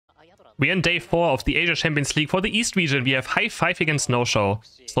We're in day 4 of the Asia Champions League. For the East region, we have Hi5 against No-Show.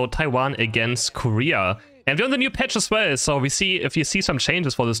 So Taiwan against Korea. And we're on the new patch as well. So we see, if you see some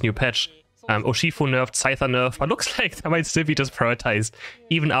changes for this new patch. Oshifu nerfed, Scyther nerfed, but looks like that might still be just prioritized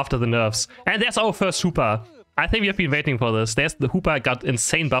even after the nerfs. And there's our first Hooper. I think we have been waiting for this. There's the Hooper, got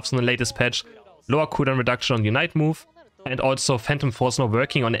insane buffs on the latest patch. Lower cooldown reduction on Unite move. And also Phantom Force now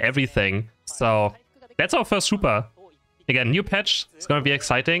working on everything. So that's our first Hooper. Again, new patch. It's going to be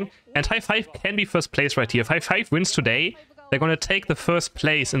exciting. And Hi5 can be first place right here. If Hi5 wins today, they're going to take the first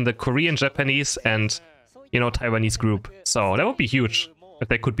place in the Korean, Japanese, and, you know, Taiwanese group. So that would be huge if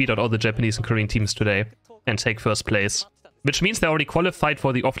they could beat out all the Japanese and Korean teams today and take first place. Which means they're already qualified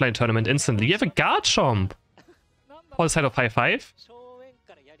for the offline tournament instantly. You have a Garchomp on the side of Hi5.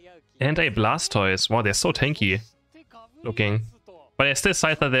 And a Blastoise. Wow, they're so tanky looking. But there's still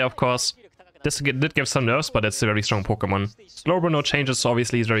Scyther there, of course. This did give some nerfs, but it's a very strong Pokemon. Slowbro, no changes, so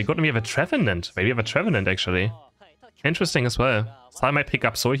obviously he's very good. And we have a Trevenant. Wait, we have a Trevenant, actually. Interesting as well. Sai might pick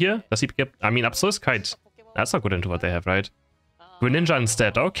up Soul here. Does he pick up... I mean, Upsoul is quite... That's not good into what they have, right? Greninja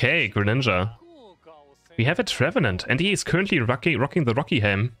instead. Okay, Greninja. We have a Trevenant. And he is currently rocking the Rocky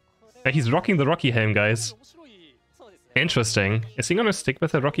Helm. He's rocking the Rocky Helm, guys. Interesting. Is he gonna stick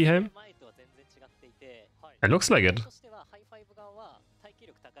with the Rocky Helm? It looks like it.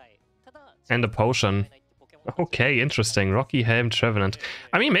 And a potion. Okay, interesting. Rocky Helm, Trevenant.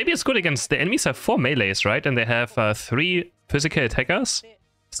 I mean, maybe it's good against... The enemies have 4 melees, right? And they have 3 physical attackers.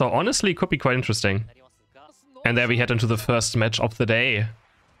 So honestly, it could be quite interesting. And there we head into the first match of the day.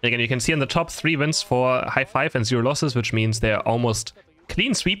 Again, you can see in the top 3 wins for Hi5 and 0 losses, which means they're almost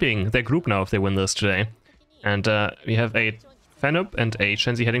clean sweeping their group now if they win this today. And we have a Fanup and a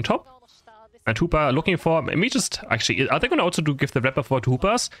Shenzi heading top. And Hooper looking for... Maybe just... Actually, are they going to also give the rep buff for 2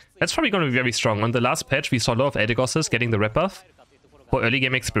 Hoopers? That's probably going to be very strong. On the last patch, we saw a lot of Eldegoss's getting the rep buff for early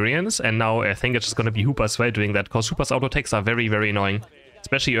game experience. And now I think it's just going to be Hooper as well doing that. Because Hooper's auto attacks are very, very annoying.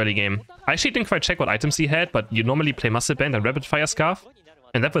 Especially early game. I actually didn't quite check what items he had. But you normally play Muscle Band and Rapid Fire Scarf.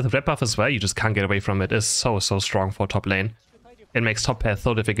 And that with rep buff as well, you just can't get away from it. It's so, so strong for top lane. It makes top path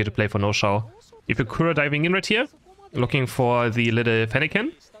so difficult to play for no-show. Ipukura diving in right here. Looking for the little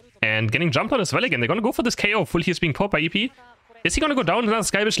Fennekin. And getting jumped on as well again. They're going to go for this KO. Full heal is being popped by EP. Is he going to go down? Another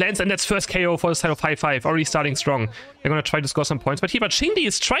Skybish lands, and that's first KO for the side of Hi5. Already starting strong. They're going to try to score some points. But here, Shindy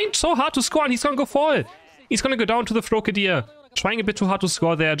is trying so hard to score, and he's going to go fall. He's going to go down to the Frogadier. Trying a bit too hard to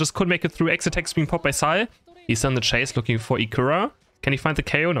score there. Just couldn't make it through. X attacks being popped by Sai. He's on the chase looking for Ikura. Can he find the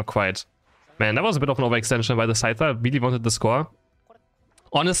KO? Not quite. Man, that was a bit of an overextension by the Scyther. Really wanted the score.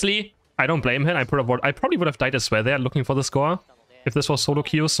 Honestly, I don't blame him. I probably would have died as well there looking for the score if this was solo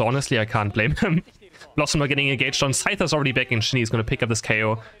queue, so honestly, I can't blame him. Blossom not getting engaged on. Scyther's already back, and Shinny is going to pick up this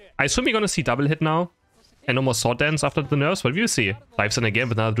KO. I assume we're going to see double hit now. And no more sword dance after the nerfs, but we'll see. Dives in again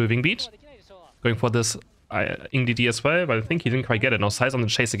with another Driving Beat. Going for this Ing DD as well, but I think he didn't quite get it. Now Sai's on the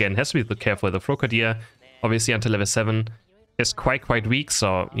chase again. Has to be careful. The Frogadier, obviously until level 7, is quite weak,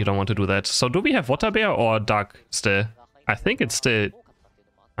 so you don't want to do that. So do we have Water Bear or Dark still? I think it's still...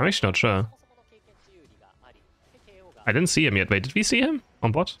 I'm actually not sure. I didn't see him yet. Wait, did we see him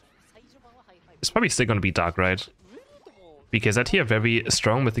on bot? It's probably still going to be Dark, right? Because that here very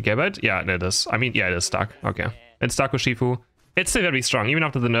strong with the Gabite. Yeah, it is. I mean, yeah, it is Dark. Okay. It's Dark Urshifu. It's still very strong, even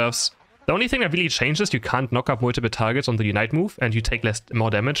after the nerfs. The only thing that really changes, you can't knock up multiple targets on the Unite move, and you take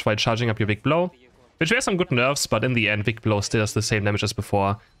more damage while charging up your Big Blow. Which has some good nerfs, but in the end, Big Blow still does the same damage as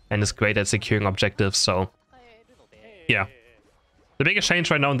before, and is great at securing objectives, so... Yeah. The biggest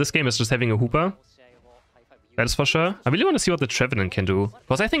change right now in this game is just having a Hooper. That is for sure. I really want to see what the Trevenant can do,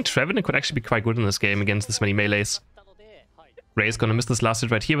 because I think Trevenant could actually be quite good in this game against this many melees. Ray is gonna miss this last hit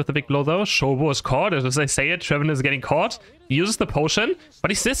right here with the Big Blow though. Shobo is caught, as I say it, Trevenant is getting caught. He uses the potion,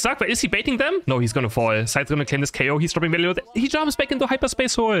 but he's still stuck. But is he baiting them? No, he's gonna fall. Side's gonna claim this KO, he's dropping melee. He jumps back into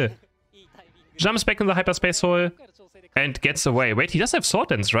Hyperspace Hole. Jumps back in the Hyperspace Hole and gets away. Wait, he does have Sword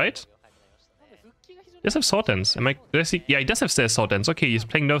Dance, right? He does have Sword Dance. Yeah, he does have still Sword Dance. Okay, he's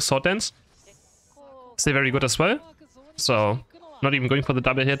playing Nerf Sword Dance. Still very good as well. So, not even going for the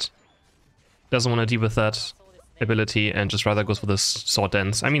double hit. Doesn't want to deal with that ability and just rather goes for this Sword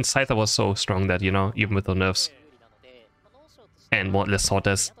Dance. I mean, Scyther was so strong that, you know, even with the nerfs. And more or less Sword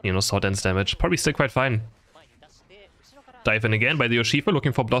Dance, you know, Sword Dance damage. Probably still quite fine. Dive in again by the Urshifu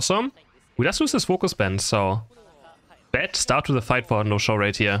looking for Blossom. Who does lose his Focus Band, so... Bad start to the fight for no-show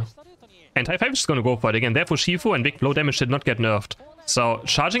right here. And Hi5 is just gonna go for it again. Therefore, Shifu and Big Blow damage did not get nerfed. So,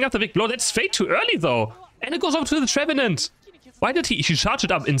 charging up the Big Blow, that's straight too early though! And it goes over to the Trevenant! Why did he charge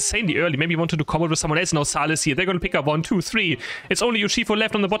it up insanely early? Maybe he wanted to combo with someone else. Now Sal is here. They're gonna pick up 1, 2, 3. It's only Urshifu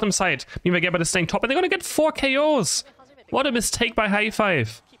left on the bottom side. Meanwhile, Gabba is staying top, and they're gonna get 4 KOs! What a mistake by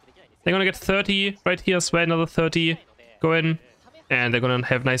Hi5. They're gonna get 30 right here as well, another 30. Go in. And they're gonna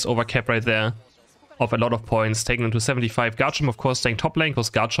have nice overcap right there of a lot of points, taking them to 75. Garchomp, of course, staying top lane, because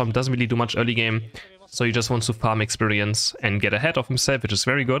Garchomp doesn't really do much early game. So he just wants to farm experience and get ahead of himself, which is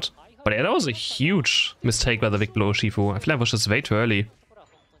very good. But yeah, that was a huge mistake by the Big Blow Shifu. I feel like it was just way too early.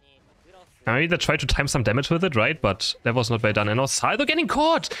 I mean, they tried to time some damage with it, right? But that was not well done. And now Saldo getting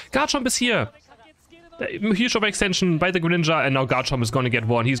caught! Garchomp is here! Huge overextension by the Greninja, and now Garchomp is gonna get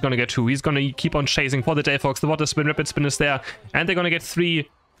 1, he's gonna get 2, he's gonna keep on chasing for the Delphox, the Water Spin, Rapid Spin is there, and they're gonna get 3.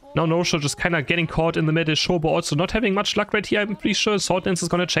 Now No-Show just kinda getting caught in the middle, Shobo also not having much luck right here, I'm pretty sure Sword Dance is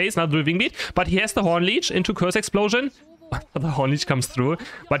gonna chase, now the Wing Beat, but he has the Horn Leech into Curse Explosion. The Horn Leech comes through,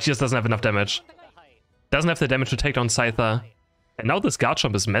 but he just doesn't have enough damage. Doesn't have the damage to take down Scyther. And now this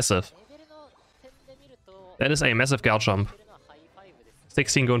Garchomp is massive. That is a massive Garchomp.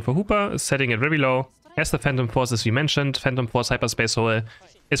 16 going for Hooper, setting it very low. Has the Phantom Force, as we mentioned. Phantom Force Hyperspace Hole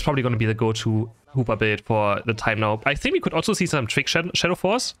is probably going to be the go-to Hooper build for the time now. I think we could also see some Trick Shadow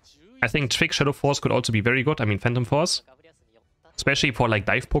Force. I think Trick Shadow Force could also be very good. I mean, Phantom Force. Especially for, like,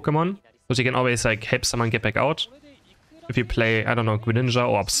 dive Pokemon. Because you can always, like, help someone get back out. If you play, I don't know, Greninja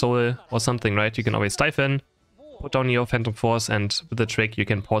or Absol or something, right? You can always dive in, put down your Phantom Force, and with the trick, you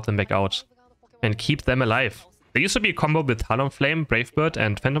can port them back out. And keep them alive. There used to be a combo with Talonflame, Brave Bird,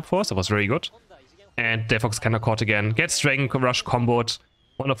 and Phantom Force. That was very good. And Delphox kinda caught again. Gets Dragon Rush comboed.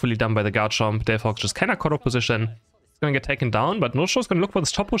 Wonderfully done by the Garchomp. Delphox just kinda caught off position. He's gonna get taken down, but No-Show's gonna look for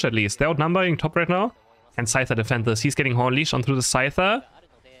this top push at least. They're outnumbering top right now. And Scyther defend this. He's getting Horn Leash on through the Scyther.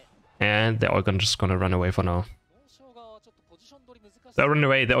 And they're all just gonna run away for now. They'll run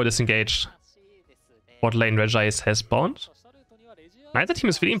away, they're all disengaged. Bot lane Regice has spawned. Neither team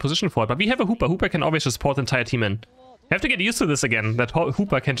is really in position for it, but we have a Hooper. Hooper can always just port the entire team in. You have to get used to this again, that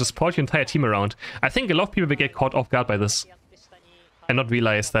Hooper can just port your entire team around. I think a lot of people will get caught off guard by this. And not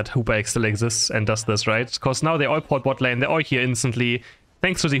realize that Hooper still exists and does this, right? Because now they all port bot lane, they're all here instantly.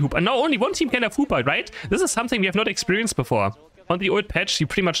 Thanks to the Hooper. Now only one team can have Hooper, right? This is something we have not experienced before. On the old patch, you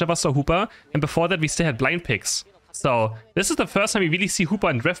pretty much never saw Hooper, and before that we still had blind picks. So, this is the first time we really see Hooper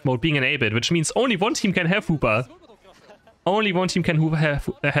in draft mode being enabled, which means only one team can have Hooper. Only one team can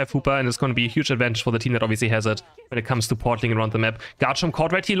have Hooper, and it's going to be a huge advantage for the team that obviously has it when it comes to portling around the map. Garchomp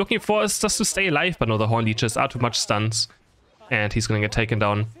caught right here, looking for us just to stay alive, but no, the Horn Leeches are too much stuns, and he's going to get taken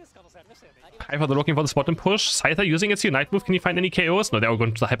down. Hi5 they're looking for the spot and push. Scyther using its Unite move. Can you find any KOs? No, they're all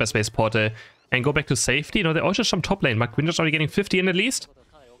going to the Hyperspace Portal and go back to safety. No, they all just jump top lane. But Greninja's already getting 50 in at least.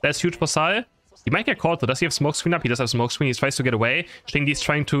 That's huge for Sal. He might get caught though. Does he have smoke screen up? He does have smoke screen. He tries to get away. Shingy's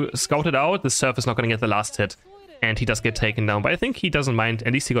trying to scout it out. The Surf is not going to get the last hit. And he does get taken down. But I think he doesn't mind.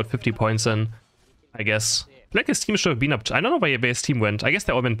 At least he got 50 points in, I guess. I feel like his team should have been up. I don't know where his team went. I guess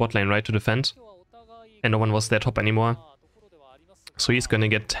they all went bot lane, right, to defend. And no one was there top anymore. So he's going to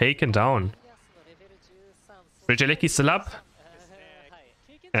get taken down. Regieleki's still up.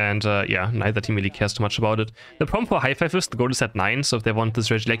 And yeah, neither team really cares too much about it. The problem for Hi5 is the goal is at 9, so if they want this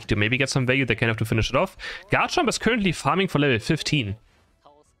Regieleki to maybe get some value, they kind of have to finish it off. Garchomp is currently farming for level 15.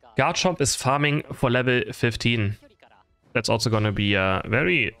 Garchomp is farming for level 15. That's also going to be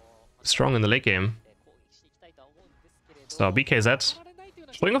very strong in the late game. So BKZ.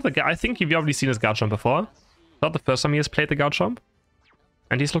 Showing off the guy, I think you've already seen this Garchomp before. Not the first time he has played the Garchomp.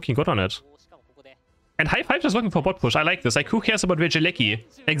 And he's looking good on it. And Hi5 is looking for bot push. I like this. Like, who cares about Regieleki?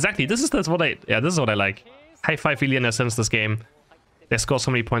 Exactly. This is what I like. Hi5 really understands this game. They score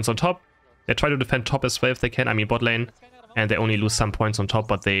so many points on top. They try to defend top as well if they can. I mean, bot lane. And they only lose some points on top,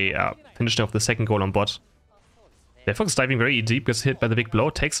 but they finished off the second goal on bot. Delphox diving very deep, gets hit by the big blow.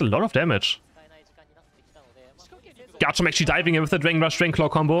 Takes a lot of damage. Garchomp actually diving in with the Dragon Rush, Dragon Claw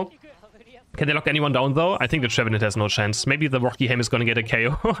combo. Can they lock anyone down though? I think the Trevenant has no chance. Maybe the Rocky Ham is gonna get a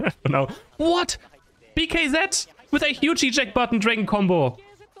KO. I don't know. What? BKZ with a huge eject button Dragon combo.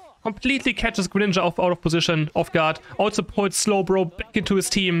 Completely catches Greninja out of position, off guard. Also pulls Slowbro back into his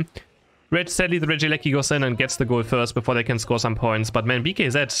team. Sadly, the Regieleki goes in and gets the goal first before they can score some points. But man,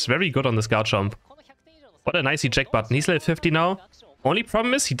 BKZ is very good on this Garchomp. What a nice eject button. He's level 50 now. Only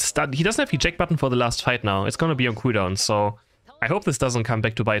problem is he doesn't have eject button for the last fight now. It's gonna be on cooldown, so I hope this doesn't come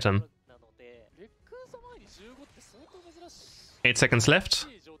back to bite him. 8 seconds left.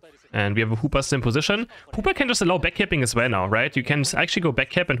 And we have a Hooper still in position. Hooper can just allow backcapping as well now, right? You can actually go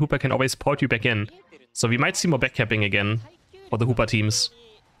backcap and Hooper can always port you back in. So we might see more backcapping again for the Hooper teams.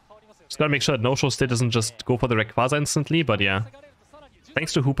 Just gotta make sure that No-Show still doesn't just go for the Rayquaza instantly, but yeah.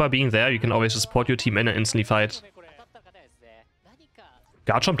 Thanks to Hooper being there, you can always just port your team in and instantly fight.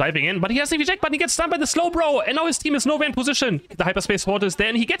 Garchomp diving in, but he has the eject button. He gets stunned by the slow bro, and now his team is nowhere in position. The hyperspace water is there,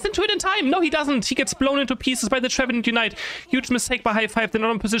 and he gets into it in time. No, he doesn't. He gets blown into pieces by the Trevenant Unite. Huge mistake by Hi5. They're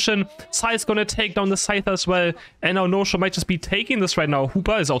not in position. Sai's gonna take down the Scyther as well, and now No-Show might just be taking this right now.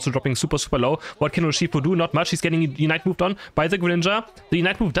 Hooper is also dropping super low. What can Urshifu do? Not much. He's getting Unite moved on by the Greninja. The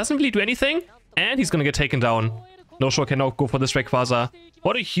Unite move doesn't really do anything, and he's gonna get taken down. No-Show can now go for this Rayquaza.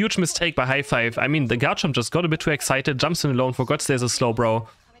 What a huge mistake by Hi5. I mean, the Garchomp just got a bit too excited, jumps in alone, forgot there's a slow bro.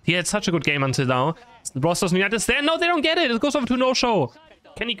 He had such a good game until now. The Brosters Unite is there. No, they don't get it. It goes over to No-Show.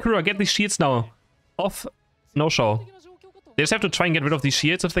 Can Ikura get these shields now? Off No-Show. They just have to try and get rid of these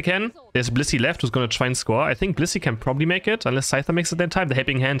shields if they can. There's Blissey left who's going to try and score. I think Blissey can probably make it, unless Scyther makes it that time. The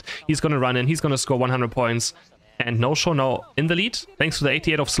Helping Hand, he's going to run in. He's going to score 100 points. And No-Show now in the lead, thanks to the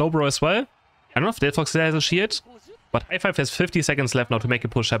 88 of Slowbro as well. I don't know if Delphox still has a shield, but Hi5 has 50 seconds left now to make a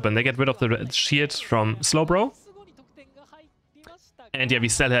push happen. They get rid of the shield from Slowbro. And yeah, we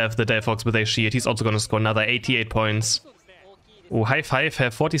still have the Delphox with a shield. He's also going to score another 88 points. Oh, Hi5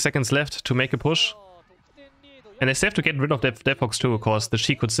 have 40 seconds left to make a push. And they still have to get rid of Delphox too, of course. The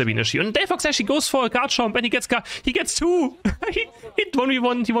Sheik could still be an issue. And Delphox actually goes for a Garchomp, and he gets two! he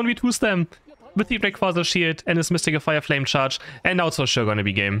 1v1, he 1v2s them with the Rayquaza shield and his Mystic Fire Flame charge. And now it's for sure going to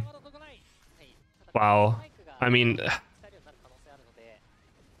be game. Wow. I mean,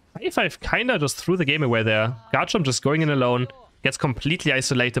 Hi5 kinda just threw the game away there. Garchomp just going in alone. Gets completely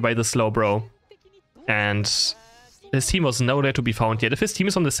isolated by the slow bro. And his team was nowhere to be found yet. If his team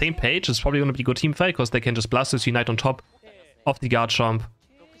is on the same page, it's probably going to be a good team fight, because they can just blast this Unite on top of the Garchomp.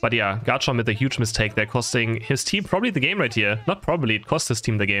 But yeah, Garchomp made a huge mistake. They're costing his team probably the game right here. Not probably, it cost his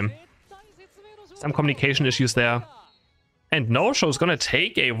team the game. Some communication issues there. And No-Show is going to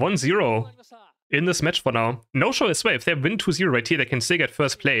take a 1-0 in this match for now. No-Show as well. If they win 2-0 right here, they can still get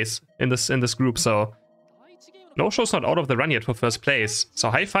first place in this group, so No-Show's not out of the run yet for first place.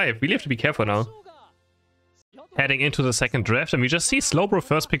 So Hi5 really have to be careful now. Heading into the second draft, and we just see Slowbro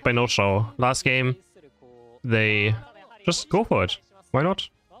first pick by No-Show. Last game, they just go for it. Why not?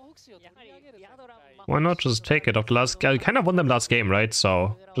 Why not just take it after last... I kind of won them last game, right?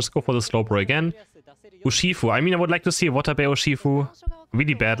 So just go for the Slowbro again. Urshifu. I mean, I would like to see a Water Bear Urshifu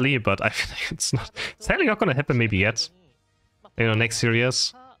really badly, but I feel like it's sadly not gonna happen maybe yet. You know, next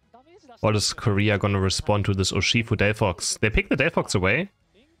series. Or is Korea gonna respond to this Urshifu Delphox? They pick the Delphox away.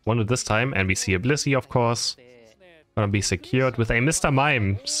 Won it this time, and we see a Blissey, of course. Gonna be secured with a Mr.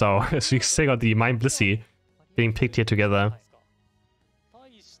 Mime. So, we still got the Mime Blissey being picked here together.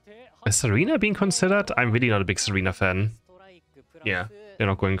 Is Serena being considered? I'm really not a big Serena fan. Yeah, they're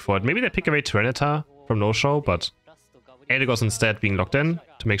not going for it. Maybe they pick away Tyranitar from No-Show, but Eldegoss instead being locked in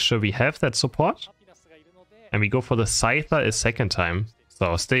to make sure we have that support. And we go for the Scyther a second time.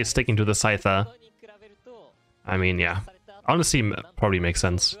 So stay sticking to the Scyther. I mean, yeah. Honestly, probably makes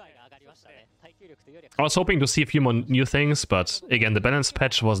sense. I was hoping to see a few more new things, but again, the balance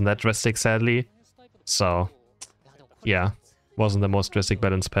patch wasn't that drastic, sadly. So, yeah. Wasn't the most drastic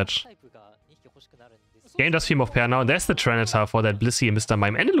balance patch. Game does feel off pair now. There's the Tyranitar for that Blissey and Mr.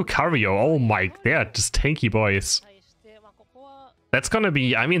 Mime. And the Lucario. Oh my, they're just tanky boys. That's gonna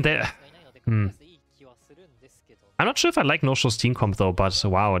be... I mean, they're... I'm not sure if I like No-Show's team comp though, but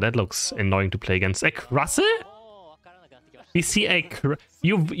wow, that looks annoying to play against. A Crustle? We see a...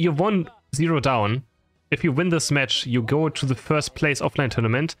 You won 0 down. If you win this match, you go to the first place offline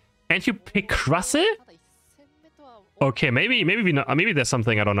tournament, and you pick Crustle? Okay, maybe there's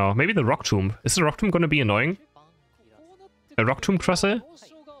something, I don't know. Maybe the Rock Tomb. Is the Rock Tomb gonna be annoying? A Rock Tomb Crustle?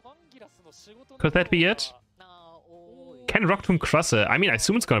 Could that be it? Can Rock Tomb Crustle? I mean, I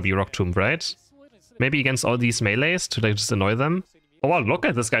assume it's gonna be Rock Tomb, right? Maybe against all these melees to like just annoy them. Oh wow, look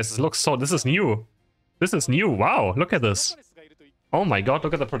at this, guys. This looks so... This is new. This is new. Wow, look at this. Oh my god,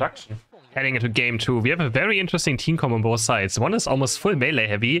 look at the production. Heading into game 2, we have a very interesting team comp on both sides. One is almost full melee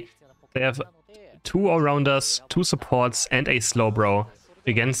heavy. They have 2 all-rounders, 2 supports, and a Slowbro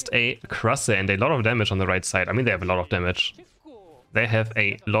against a Crustle, and a lot of damage on the right side. I mean, they have a lot of damage. They have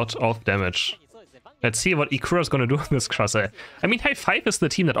a lot of damage. Let's see what Ikura is going to do with this Crustle. I mean, Hi5 is the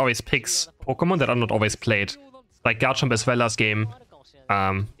team that always picks Pokemon that are not always played. Like Garchomp as well last game.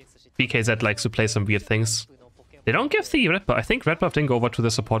 BKZ likes to play some weird things. They don't give the Red Buff. I think Red Buff didn't go over to the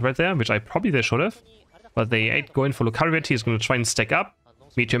support right there, which they should have. But they ain't going for Lucario. He's going to try and stack up.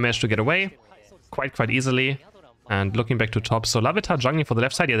 Meteor Mash to get away. Quite easily. And looking back to top. So Larvitar jungling for the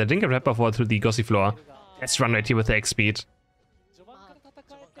left side. Yeah, they didn't get Red Buff over through the Gossifleur. Let's run right here with the X speed.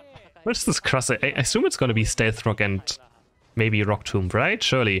 What is this Crustle? I assume it's going to be Stealth Rock and maybe Rock Tomb, right?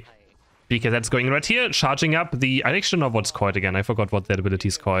 Surely. Because that's going right here. Charging up the... I actually don't know what's called again. I forgot what that ability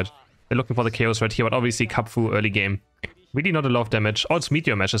is called. They're looking for the Chaos right here, but obviously Kapfu early game Really not a lot of damage. Oh, it's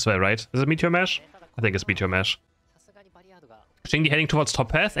Meteor Mesh as well, right? Is it Meteor Mesh? I think it's Meteor Mesh. Xingdi heading towards top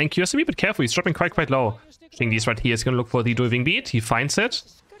path, and Q has to be a bit careful. He's dropping quite low. Xingdi's right here. He's going to look for the dual wing beat. He finds it,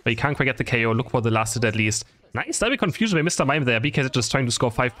 but he can't quite get the KO. Look for the last hit at least. Nice, that'd be confused by Mr. Mime there. BK is just trying to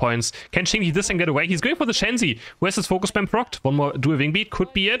score 5 points. Can Xingdi this and get away? He's going for the Shenzi. Where's his focus spam procced? One more dual wing beat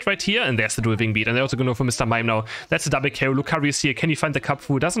could be it right here. And there's the dual wing beat. And they're also going to go for Mr. Mime now. That's a double KO. Lucario is here. Can he find the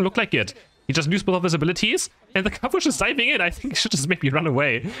Kapfu? Doesn't look like it. He just used both of his abilities. And the Kapfu is diving in. I think he should just maybe run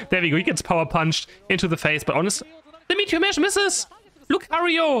away. There we go. He gets power punched into the face. But honest, the Meteor Mesh misses.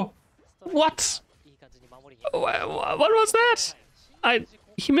 Lucario. What? What was that?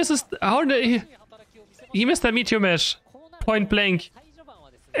 He misses. How did he missed that Meteor Mesh. Point blank.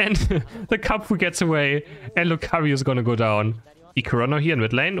 And the Kapfu gets away. And Lucario is gonna go down. Ikaruno here in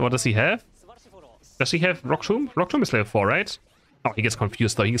mid lane. What does he have? Does he have Rock Tomb? Rock Tomb is level 4, right? Oh, he gets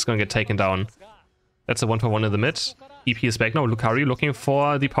confused though. He's gonna get taken down. That's a 1-for-1 in the mid. EP is back now. Lucario looking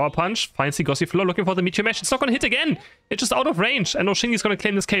for the power punch. Finds the Gossifleur looking for the Meteor Mesh. It's not gonna hit again. It's just out of range. And Xingdi's gonna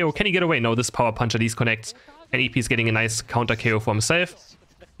claim this KO. Can he get away? No, this power punch at least connects. And EP is getting a nice counter KO for himself.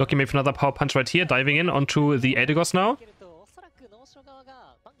 Looking maybe for another power punch right here. Diving in onto the Eldegoss now.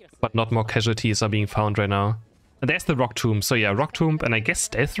 But not more casualties are being found right now. And there's the Rock Tomb. So yeah, Rock Tomb and I guess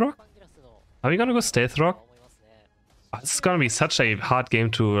Stealth Rock? Are we gonna go Stealth Rock? Oh, this is gonna be such a hard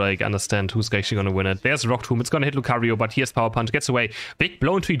game to like understand who's actually gonna win it. There's Rock Tomb. It's gonna hit Lucario, but here's power punch. Gets away. Big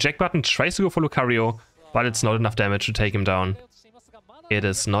blow into eject button. Tries to go for Lucario, but it's not enough damage to take him down. It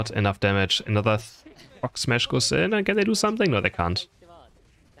is not enough damage. Another Rock Smash goes in. And can they do something? No, they can't.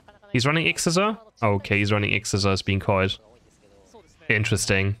 He's running X-Scissor? Okay, he's running X-Scissor is being called.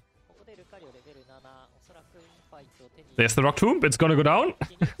 Interesting. There's the Rock Tomb. It's gonna go down.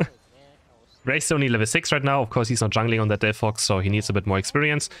 Ray's only level 6 right now. Of course, he's not jungling on that Delphox, so he needs a bit more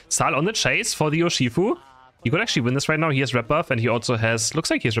experience. Sal on the chase for the Urshifu. He could actually win this right now. He has Rep Buff, and he also has... Looks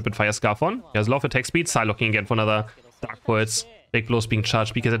like he has Rapid Fire Scarf on. He has a lot of attack speed. Sal looking again for another Dark Pulse. Big blows being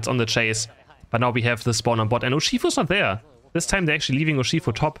charged because it's on the chase. But now we have the spawn on bot, and Urshifu's not there. This time they're actually leaving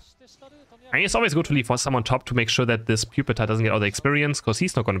Urshifu top. I mean, it's always good to leave someone top to make sure that this Pupitar doesn't get all the experience, because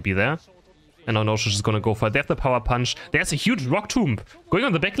he's not going to be there. And now Noshi's just going to go for it. They have the power punch. There's a huge Rock Tomb going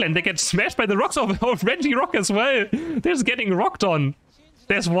on the backline. They get smashed by the rocks of Regirock as well. They're just getting rocked on.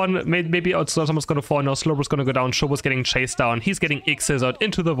 There's one. Maybe someone's going to fall now. Slowbro's going to go down. Shobo's getting chased down. He's getting X-Scissored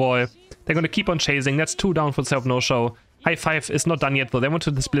into the wall. They're going to keep on chasing. That's 2 down for Self No-Show. Hi5 is not done yet though. They want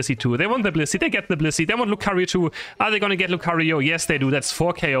this Blissey too. They want the Blissey. They get the Blissey. They want Lucario too. Are they going to get Lucario? Yes, they do. That's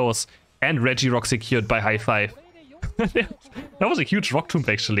 4 KOs. And Regirock secured by Hi5. That was a huge Rock Tomb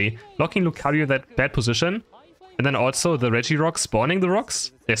actually. Locking Lucario that bad position. And then also the Regirock spawning the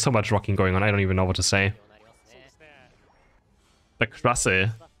rocks. There's so much rocking going on. I don't even know what to say. The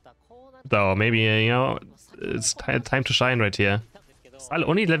Crussel. Though, maybe, you know, it's time to shine right here. Sal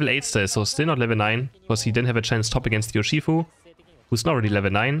only level 8 still, so still not level 9. Because he didn't have a chance top against Urshifu, who's not already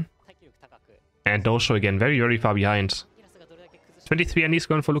level 9. And No-Show again, very, very far behind. 23 and he's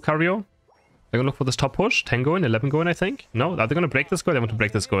going for Lucario. They're going to look for this top push. 10 going, 11 going, I think. No, are they going to break this goal? They want to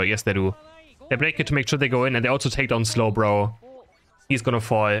break this goal. Yes, they do. They break it to make sure they go in, and they also take down Slowbro. He's going to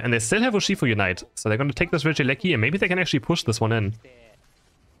fall. And they still have Urshifu Unite. So they're going to take this Regieleki, and maybe they can actually push this one in.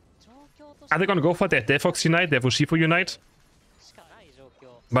 Are they going to go for it? They have Delphox Unite, they have Urshifu Unite.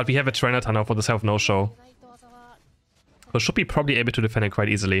 But we have a Tyranitar now for the Self No-Show. So should be probably able to defend it quite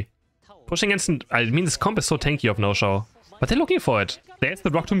easily. Pushing against... I mean, this comp is so tanky of No-Show. But they're looking for it. There's the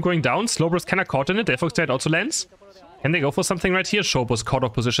Rock Tomb going down. Slowbro's kinda caught in it. Delphox Unite also lands. Can they go for something right here? Shobo's caught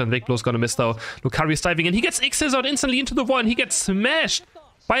off position. Big Blow's gonna miss though. Lucario's diving in. He gets X-Scissored instantly into the wall, and he gets smashed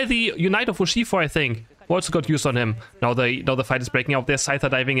by the Unite of Urshifu, I think. Who also got used on him. Now the fight is breaking out. There's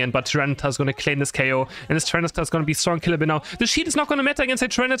Scyther diving in, but Tyranitar's gonna claim this KO. And this Tyranitar's gonna be strong killable now. The shield is not gonna matter against a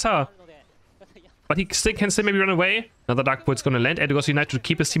Tyranitar. But he can still maybe run away. Another Dark Bolt's gonna land. Eldegoss Unite to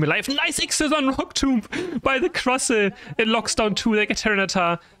keep his team alive. Nice X-Scissor on Rock Tomb by the Crussel. It locks down 2. They get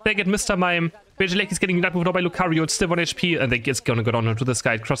Tyranitar. They get Mr. Mime. Regieleki is getting Unite moved out by Lucario. It's still 1 HP. And it's gonna go down into the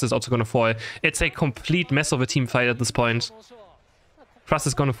sky. Cross is also gonna fall. It's a complete mess of a team fight at this point. Cross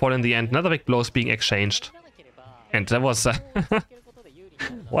is gonna fall in the end. Another big blow is being exchanged. And that was...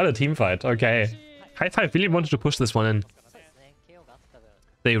 what a team fight. Okay. Hi5 really wanted to push this one in.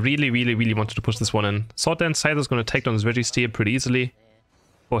 They really, really, really wanted to push this one in. Sword Dance Scyther's going to take down this Registeer pretty easily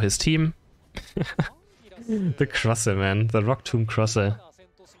for his team. The Crussel, man. The Rock Tomb Crussel.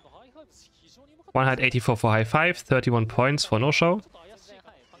 184 for Hi5, 31 points for No-Show.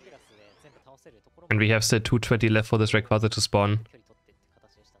 And we have still 220 left for this Rayquaza to spawn.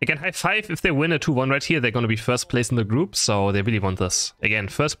 Again, Hi5, if they win a 2-1 right here, they're going to be first place in the group, so they really want this. Again,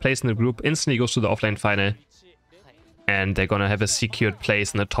 first place in the group instantly goes to the offline final. And they're gonna have a secured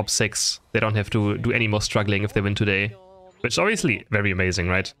place in the top 6. They don't have to do any more struggling if they win today. Which is obviously very amazing,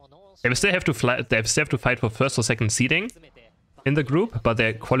 right? They still have to fight for first or second seeding in the group, but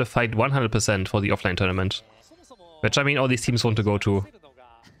they're qualified 100% for the offline tournament. Which, I mean, all these teams want to go to.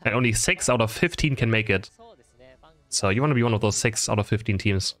 And only 6 out of 15 can make it. So you want to be one of those 6 out of 15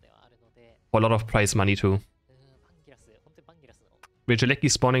 teams. For a lot of prize money too. Vigilecki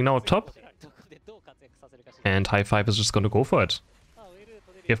spawning now up top. And Hi5 is just going to go for it.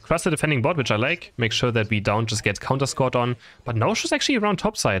 We have Crusher defending bot, which I like. Make sure that we don't just get counter-scored on. But Nosho's actually around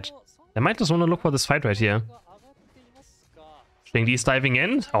top side. They might just want to look for this fight right here. D's diving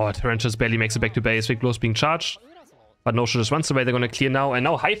in. Oh, Torrentious barely makes it back to base. Vigblow's being charged. But Nosho just runs away. They're going to clear now. And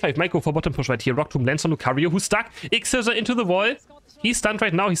now Hi5 might go for bottom push right here. Rock Tomb lands on Lucario, who's stuck. X-Scissor into the wall. He's stunned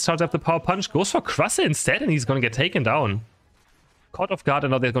right now. He starts up the power punch. Goes for Crusher instead, and he's going to get taken down. Caught off guard,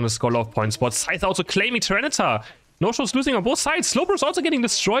 and now they're going to score off point spots. Scyther also claiming Tyranitar. Nosho's losing on both sides. Slowbro's also getting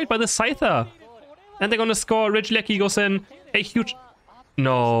destroyed by the Scyther. And they're going to score. Vigilecki goes in. A huge...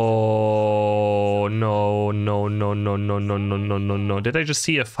 No. Did I just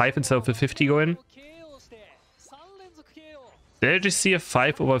see a 5 instead of a 50 go in? Did I just see a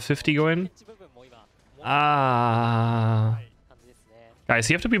 5 over 50 go in? Ah. Guys,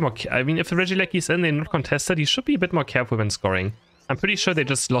 you have to be more... I mean, if the Vigilecki's in, they're not contested, you should be a bit more careful when scoring. I'm pretty sure they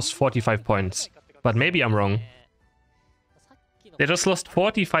just lost 45 points. But maybe I'm wrong. They just lost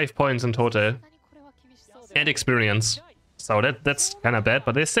 45 points in total. And experience. So that's kind of bad,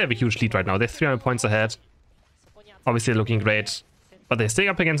 but they still have a huge lead right now. They're 300 points ahead. Obviously looking great. But they're still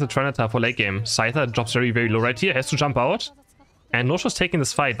up against the Tyranitar for late game. Scyther drops very, very low right here. Has to jump out. And Nosho's taking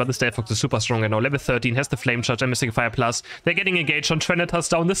this fight, but the Delphox is super strong right now. Level 13 has the Flame Charge and Mystic Fire Plus. They're getting engaged on Tyranitar's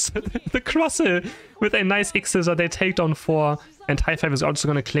down. The Crossel with a nice X-Scissor. They take down 4. And Hi5 is also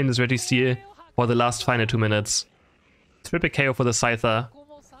going to claim this Registeel for the last final 2 minutes. Triple KO for the Scyther.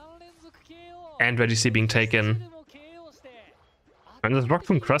 And Registeel being taken. And this Rock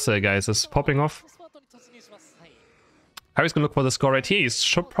Tomb Crusher, guys, is popping off. Harry's gonna look for the score right here. He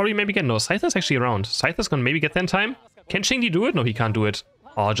should probably maybe get... No, Scyther's actually around. Scyther's gonna maybe get there in time. Can Shingdi do it? No, he can't do it.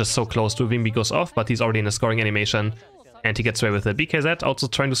 Oh, just so close. Wimby goes off, but he's already in a scoring animation. And he gets away with it. BKZ also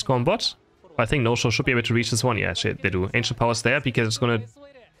trying to score on bot. But I think Nosho should be able to reach this one. Yeah, shit, they do. Ancient Power's there. BKZ is gonna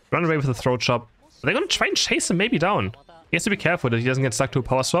run away with the Throat Chop. They're gonna try and chase him maybe down. He has to be careful that he doesn't get stuck to a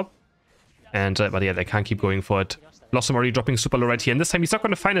power swap. And, but yeah, they can't keep going for it. Blossom already dropping super low right here. And this time he's not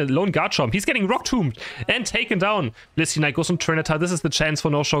going to find a lone Garchomp. He's getting Rock Tombed and taken down. Blissey Knight goes on Tyranitar. This is the chance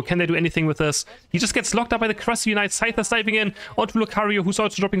for Nosho. Can they do anything with this? He just gets locked up by the Crusty Unite. Scyther diving in onto Lucario, who's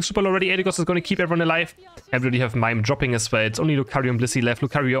also dropping super low already. Adigos is going to keep everyone alive. Everybody have Mime dropping as well. It's only Lucario and Blissey left.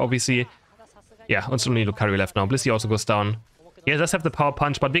 Lucario, obviously. Yeah, it's only Lucario left now. Blissey also goes down. He does have the power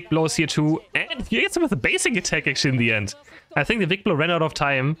punch, but Big Blow is here too. And he gets him with a basic attack actually in the end. I think the Big Blow ran out of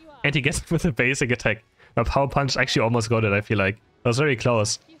time, and he gets him with a basic attack. A power punch actually almost got it, I feel like. That was very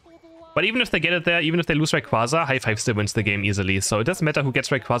close. But even if they get it there, even if they lose Rayquaza, Hi5 still wins the game easily. So it doesn't matter who gets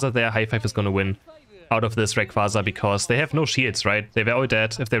Rayquaza there, Hi5 is going to win out of this Rayquaza because they have no shields, right? They were all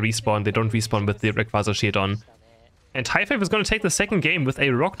dead. If they respawn, they don't respawn with the Rayquaza shield on. And Hi5 is going to take the second game with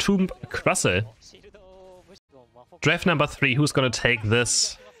a Rock Tomb Crustle. Draft number 3, who's going to take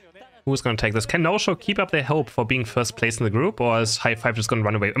this? Who's going to take this? Can Nosho keep up their hope for being first place in the group, or is Hi5 just going to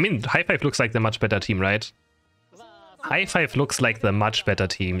run away? I mean, Hi5 looks like the much better team, right? Hi5 looks like the much better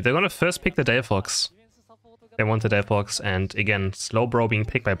team. They're going to first pick the Delphox. They want the Delphox, and again, Slowbro being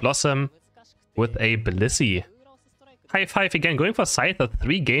picked by Blossom with a Blissey. Hi5 again going for Scyther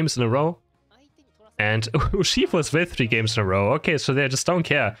 3 games in a row. And Urshifu as well 3 games in a row. Okay, so they just don't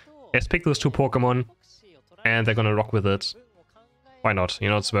care. Let's pick those 2 Pokemon, and they're going to rock with it. Why not? You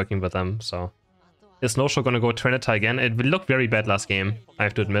know, it's working with them, so... Is Nosho gonna go Tyranitar again? It looked very bad last game, I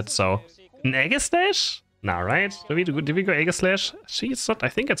have to admit, so... An Aegislash? Nah, right? Did we go Aegislash? She's not... I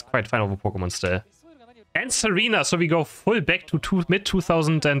think it's quite fine over Pokemon still. And Serena, so we go full back to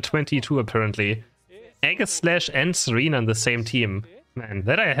mid-2022, apparently. Aegislash and Serena in the same team. Man,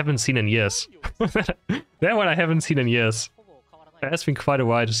 that I haven't seen in years. That one I haven't seen in years. It has been quite a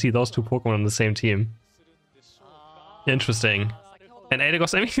while to see those 2 Pokemon on the same team. Interesting. And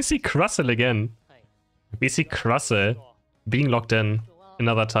Adigos, I mean, we see Crustle again. We see Crustle being locked in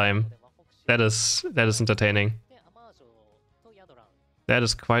another time. That is entertaining. That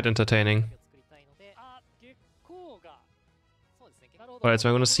is quite entertaining. Alright, so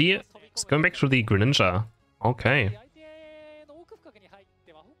I'm gonna see it. It's going back to the Greninja. Okay.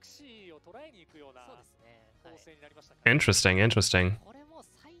 Interesting, interesting.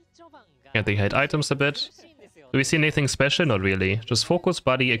 Yeah, they hide items a bit. Do we see anything special? Not really. Just Focus,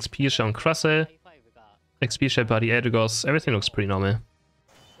 Body, XP on Crustle. XP share body, Eldegoss, everything looks pretty normal.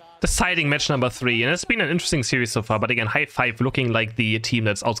 Deciding match number 3, and it's been an interesting series so far, but again, Hi5 looking like the team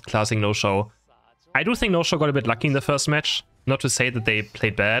that's outclassing No-Show. I do think No-Show got a bit lucky in the first match. Not to say that they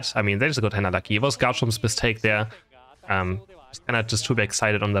played bad. I mean, they just got kinda lucky. It was Garchomp's mistake there. Just kinda just too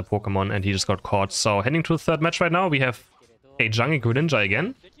excited on that Pokemon, and he just got caught. So heading to the third match right now, we have a jungle Greninja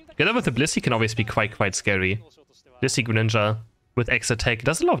again. Together with the Blissey can always be quite scary. Blissey Greninja with X attack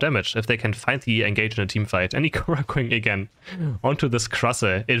does a lot of damage if they can finally engage in a team fight. And Ikora going again onto this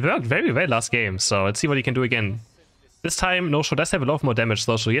Crustle. It worked very well last game, so let's see what he can do again. This time, No-Show does have a lot more damage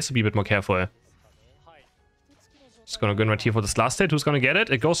though, so he has to be a bit more careful. Just gonna go in right here for this last hit. Who's gonna get it?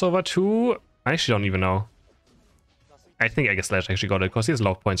 It goes over to... I actually don't even know. I think Aegislash actually got it, because he has a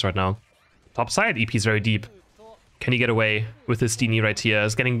lot of points right now. Top side, EP is very deep. Can he get away with this Dini right here?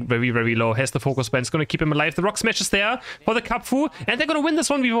 It's getting very low. Has the focus band. It's going to keep him alive. The Rock Smash is there for the Kapfu. And they're going to win this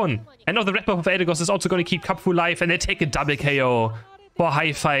 1v1. And now the Red Buff of Eldegoss is also going to keep Kapfu alive. And they take a double KO for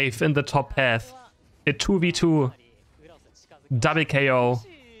Hi5 in the top path. A 2v2 double KO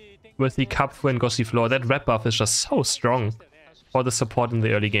with the Kapfu and Gossiflor. That Red Buff is just so strong for the support in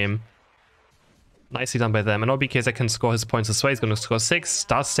the early game. Nicely done by them. And now BKZ can score his points this way. He's going to score 6.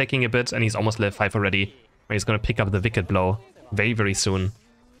 Starts stacking a bit. And he's almost level 5 already. He's going to pick up the Wicked Blow very soon.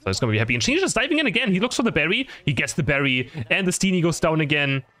 So he's going to be happy. And Shinji just diving in again. He looks for the berry. He gets the berry. And the Steenie goes down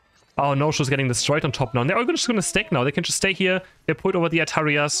again. Oh, No-Show's getting destroyed on top now. And they're all just going to stack now. They can just stay here. They put over the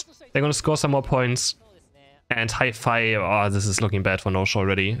Atarias. They're going to score some more points. And Hi5. Oh, this is looking bad for No-Show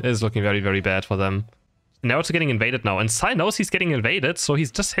already. It is looking very bad for them. And they're also getting invaded now. And Sai knows he's getting invaded. So he's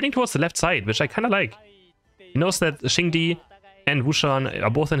just heading towards the left side, which I kind of like. He knows that Xingdi and Wushan are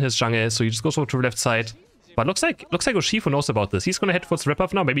both in his jungle. So he just goes over to the left side. But looks like Urshifu knows about this. He's gonna head towards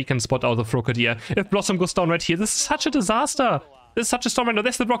Rip-Off now. Maybe he can spot out the Frogadier. If Blossom goes down right here, this is such a disaster. This is such a storm right now.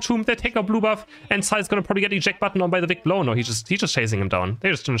 There's the Rock Tomb. They take out Blue Buff, and Sai's gonna probably get eject button on by the Big Blow. No, he's just chasing him down.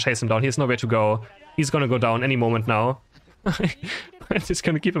 They're just gonna chase him down. He has nowhere to go. He's gonna go down any moment now. It's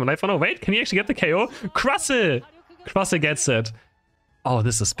gonna keep him alive. Oh no, wait, can he actually get the KO? Crustle! Crustle gets it. Oh,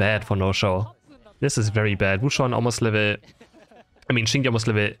 this is bad for No-Show. This is very bad. Wushon almost level... I mean, Xingdi almost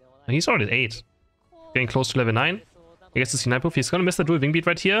level... He's already at 8. Getting close to level 9. I guess it's Unite Move. He's gonna miss the dual wing beat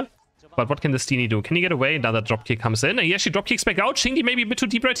right here. But what can the Steenie do? Can he get away? Another dropkick comes in. And he actually dropkicks back out. Xingdi maybe a bit too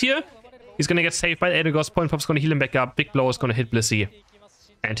deep right here. He's gonna get saved by Eldegoss. Point Pop's gonna heal him back up. Big Blow is gonna hit Blissey.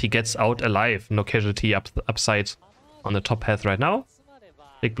 And he gets out alive. No casualty upside on the top path right now.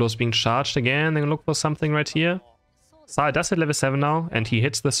 Big Blow's being charged again. They're gonna look for something right here. Sai does hit level 7 now. And he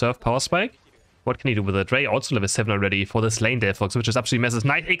hits the Surf Power Spike. What can he do with it? Ray also level 7 already for this lane Delphox, which is absolutely massive.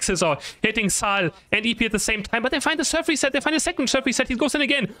 Night X's are hitting Sal and EP at the same time, but they find the Surf Reset. They find a second Surf Reset. He goes in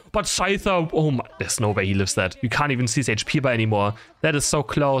again. But Scyther, oh my, there's no way he lives that. You can't even see his HP bar anymore. That is so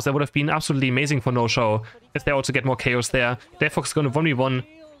close. That would have been absolutely amazing for No-Show if they also get more chaos there. Delphox is going to 1v1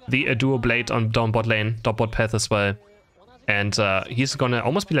 the Duo Blade on down bot lane, top bot path as well. And he's going to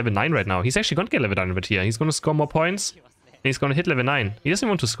almost be level 9 right now. He's actually going to get level 9 right here. He's going to score more points. And he's going to hit level 9. He doesn't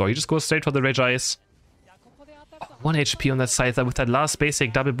want to score. He just goes straight for the Rage Ice. 1 HP on that side with that last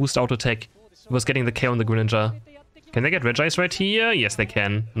basic double boost auto attack. He was getting the KO on the Greninja. Can they get Rage Ice right here? Yes, they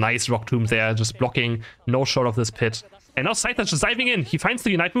can. Nice Rock Tomb there, just blocking no shot of this pit. And now Scyther's just diving in. He finds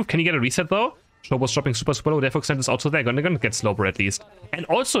the Unite move. Can he get a reset though? Showbo's dropping super low. Delphox is also there. Gonna get Slowbro at least. And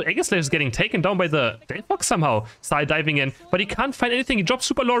also Aegislash is getting taken down by the Delphox somehow. Sai diving in, but he can't find anything. He drops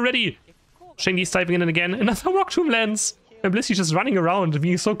super low already. Xingdi's diving in again. Another Rock Tomb lands. And Blissey's just running around,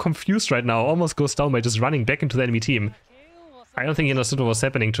 being so confused right now. Almost goes down by just running back into the enemy team. I don't think he understood what was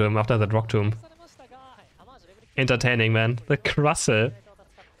happening to him after that Rock Tomb. Entertaining, man. The Crustle.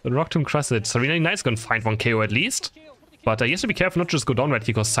 The Rock Tomb Crustle. Serena Knight's gonna find 1 KO at least. But he has to be careful not to just go down right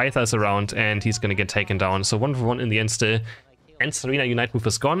here because Scyther is around and he's gonna get taken down. So 1 for 1 in the end still. And Serena Unite move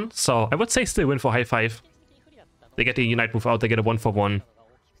is gone. So I would say still win for Hi5. They get the Unite move out, they get a 1 for 1.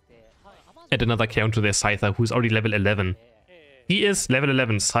 And another KO to their Scyther, who's already level 11. He is level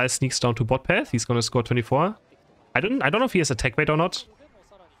 11. Sai sneaks down to bot path. He's gonna score 24. I don't know if he has attack weight or not.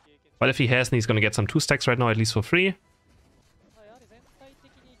 But if he has, then he's gonna get some 2 stacks right now, at least for free.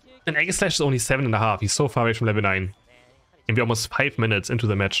 And Aegislash is only 7.5. He's so far away from level 9. And we're almost 5 minutes into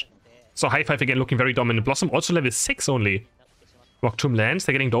the match. So Hi5 again looking very dominant. Blossom also level 6 only. Rock Tomb lands.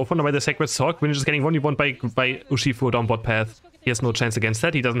 They're getting Dolphin by the Sacred Sword. We're just getting 1v1 by Urshifu down bot path. He has no chance against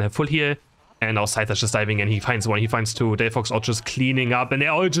that. He doesn't have full heal. And now Scyther's just diving in. He finds 1, he finds 2. Delphox all just cleaning up. And they're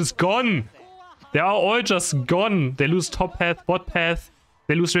all just gone. They are all just gone. They lose top path, bot path.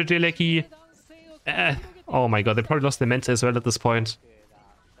 They lose Regieleki. Oh my god, they probably lost their Menta as well at this point.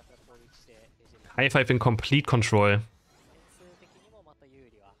 Hi5 in complete control.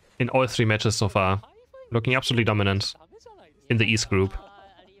 In all 3 matches so far. Looking absolutely dominant in the East group.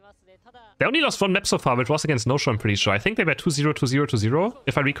 They only lost one map so far, which was against No Show, I'm pretty sure. I think they were 2-0, 2-0, 2-0,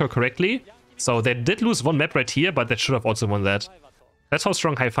 if I recall correctly. So they did lose one map right here, but they should have also won that. That's how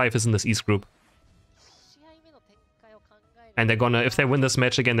strong Hi5 is in this East group. And they're gonna, if they win this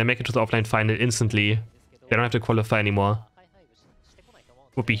match again, they make it to the offline final instantly. They don't have to qualify anymore.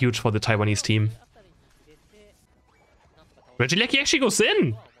 Would be huge for the Taiwanese team. Regilecki actually goes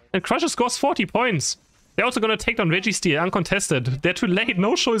in! And Crusher scores 40 points. They're also gonna take down Registeel, uncontested. They're too late,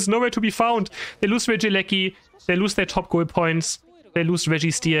 No Show is nowhere to be found. They lose Regilecki, they lose their top goal points. They lose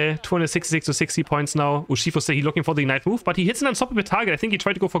Registeel, 266 to 60 points now. Ushifo said he's looking for the Ignite move, but he hits an unstoppable target. I think he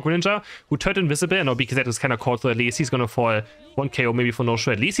tried to go for Greninja, who turned invisible. And now BKZ is kind of caught, so at least he's gonna fall 1 KO maybe for No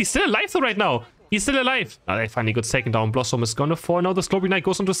Show. At least he's still alive though right now. He's still alive. They finally got taken down. Blossom is gonna fall. Now the Slowbro Knight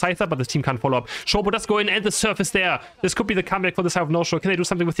goes onto Scyther, but the team can't follow up. Shobo does go in, and the surf is there. This could be the comeback for the side of No Show. Can they do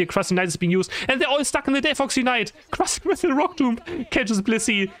something with the Cross Unite is being used? And they're all stuck in the Delphox Unite. Cross with the Rock Tomb catches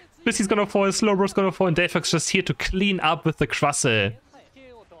Blissey. Blissey's gonna fall, Slowbro's gonna fall, and Delphox just here to clean up with the Crossel.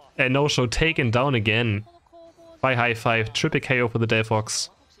 And No Show taken down again by Hi5. Triple KO for the Delphox.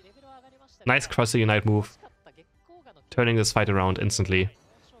 Nice Crossel Unite move. Turning this fight around instantly.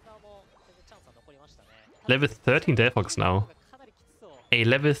 Level 13 Delphox now. A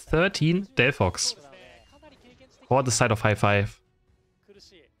level 13 Delphox. For the side of Hi5.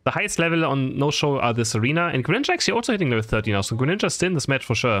 The highest level on No Show are this Arena, and Greninja actually also hitting level 30 now, so Greninja's still in this match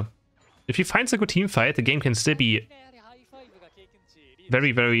for sure. If he finds a good team fight, the game can still be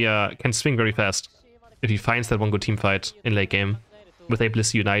very, can swing very fast. If he finds that one good team fight in late game. With a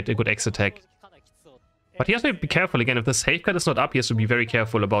Bliss Unite, a good X attack. But he has to be careful again, if the safeguard is not up, he has to be very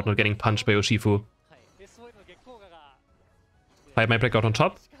careful about not getting punched by Urshifu. I might break out on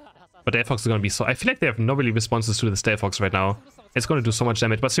top, but Delphox is going to be so... I feel like they have no really responses to this Delphox right now. It's going to do so much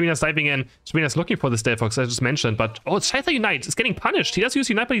damage, but Serena's diving in. Serena's looking for this Delphox, as I just mentioned, but... Oh, Scyther Unite is getting punished. He does use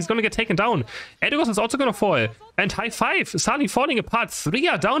Unite, but he's going to get taken down. Edogos is also going to fall. And Hi5 is suddenly falling apart. 3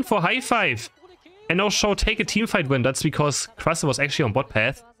 are down for Hi5. And No Show take a teamfight win. That's because Crusher was actually on bot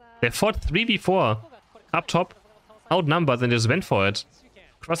path. They fought 3v4 up top, outnumbered, and just went for it.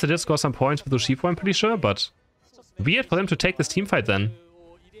 Crusher did score some points with Urshifu, I'm pretty sure, but... Weird for them to take this team fight then.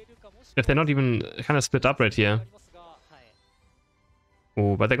 If they're not even kind of split up right here.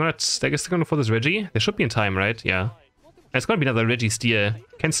 Oh, but I guess they're gonna for this Reggie. They should be in time, right? Yeah. And it's gonna be another Registeel.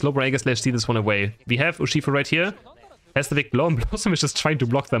 Can Slowbro Aegislash steal this one away? We have Urshifu right here. Has the big blow, and Blossom is just trying to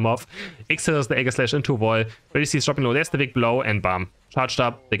block them off. Xils the Aegislash into a wall. Registeel is dropping low. There's the big blow, and bam. Charged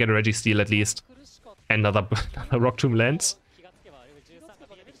up. They get a Registeel at least. And another Rock Tomb lands.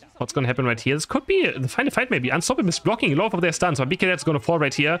 What's gonna happen right here? This could be the final fight maybe. Unstoppable is blocking a lot of their stuns, but BKZ's gonna fall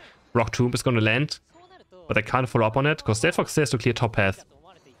right here. Rock Tomb is gonna land. But they can't follow up on it, because Delphox stays to clear top path.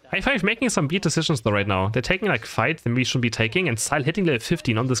 Hi5 making some weird decisions though right now. They're taking like fights that we should be taking, and Style hitting level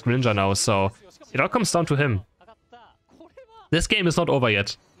 15 on this Greninja now, so it all comes down to him. This game is not over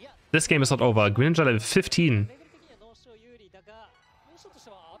yet. This game is not over. Greninja level 15.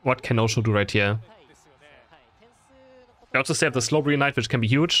 What can No Show do right here? They also still have the Slowbro Unite, which can be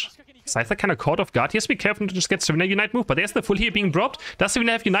huge. Scyther kind of caught off guard. He has to be careful to just get Serena Unite move, but there's the full heal being dropped. Does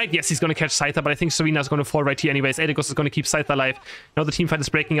Serena have Unite? Yes, he's going to catch Scyther, but I think Serena's going to fall right here anyways. Edogos is going to keep Scyther alive. Now the teamfight is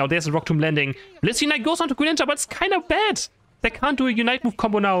breaking out. There's a Rock Tomb landing. Bliss Unite goes onto Greninja, but it's kind of bad. They can't do a Unite move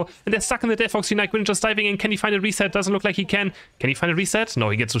combo now, and they're stuck in the Delphox Unite. Greninja's diving in. Can he find a reset? Doesn't look like he can. Can he find a reset? No,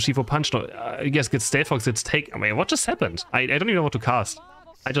 he gets Urshifu punched. No, I guess gets Delphox. It's take... Wait, what just happened? I don't even know what to cast.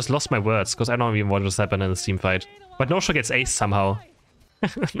 I just lost my words, because I don't even know what just happened in this teamfight. But No Show gets aced somehow. I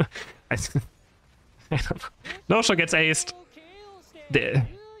don't know. No Show gets aced.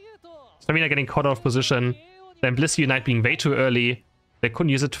 Serena getting caught out of position. Then Bliss Unite being way too early. They couldn't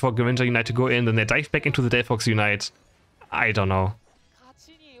use it for Greninja Unite to go in. Then they dive back into the Delphox Unite. I don't know.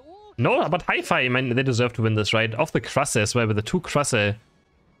 No, but Hi5, I mean, they deserve to win this, right? Off the Crusher as well, with the 2 Crusher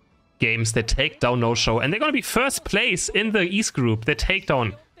games, they take down No Show. And they're going to be first place in the East group. They take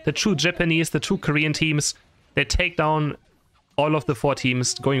down the 2 Japanese, the 2 Korean teams. They take down all of the 4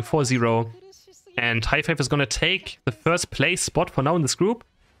 teams, going 4-0. And Hi5 is going to take the first place spot for now in this group.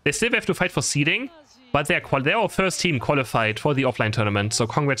 They still have to fight for seeding, but they're our first team qualified for the offline tournament. So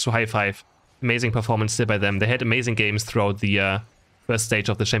congrats to Hi5. Amazing performance still by them. They had amazing games throughout the first stage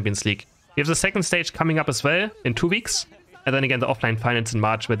of the Champions League. We have the second stage coming up as well in 2 weeks. And then again the offline finals in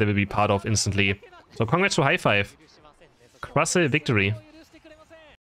March, where they will be part of instantly. So congrats to Hi5. Crusher victory.